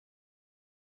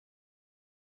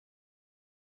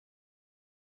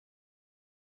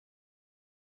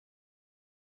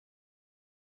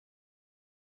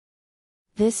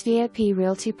This VIP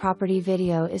Realty property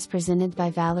video is presented by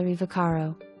Valerie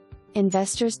Vaccaro.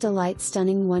 Investors delight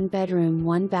stunning 1-bedroom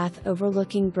 1-bath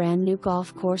overlooking brand new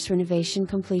golf course renovation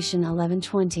completion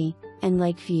 1120, and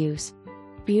lake views.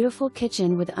 Beautiful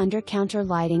kitchen with under-counter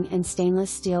lighting and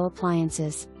stainless steel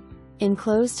appliances.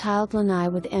 Enclosed tiled lanai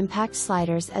with impact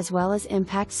sliders as well as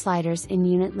impact sliders in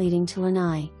unit leading to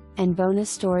lanai, and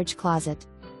bonus storage closet.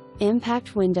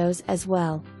 Impact windows as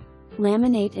well.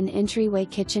 Laminate and entryway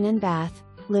kitchen and bath,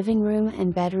 living room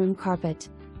and bedroom carpet.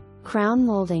 Crown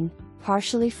molding,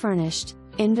 partially furnished,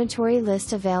 inventory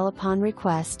list avail upon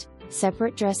request,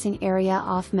 separate dressing area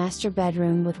off master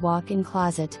bedroom with walk-in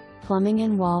closet, plumbing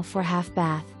and wall for half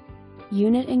bath.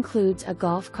 Unit includes a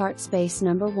golf cart space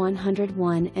number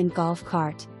 101 and golf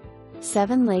cart.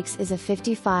 Seven Lakes is a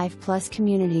 55-plus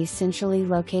community centrally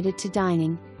located to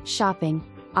dining, shopping,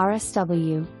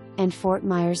 RSW, and Fort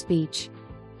Myers Beach.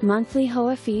 Monthly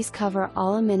HOA fees cover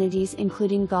all amenities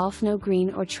including golf no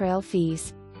green or trail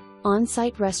fees.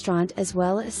 On-site restaurant as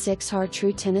well as 6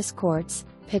 hard-true tennis courts,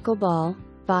 pickleball,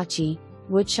 bocce,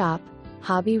 woodshop,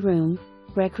 hobby room,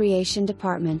 recreation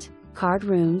department, card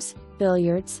rooms,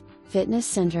 billiards, fitness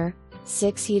center,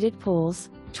 6 heated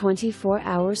pools, 24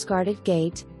 hours guarded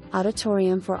gate,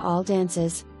 auditorium for all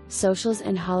dances, socials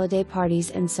and holiday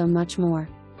parties and so much more.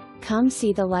 Come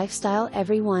see the lifestyle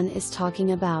everyone is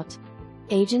talking about.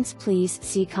 Agents, please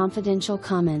see confidential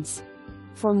comments.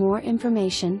 For more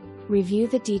information, review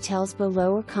the details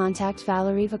below or contact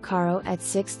Valerie Vaccaro at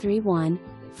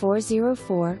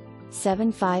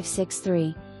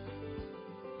 631-404-7563.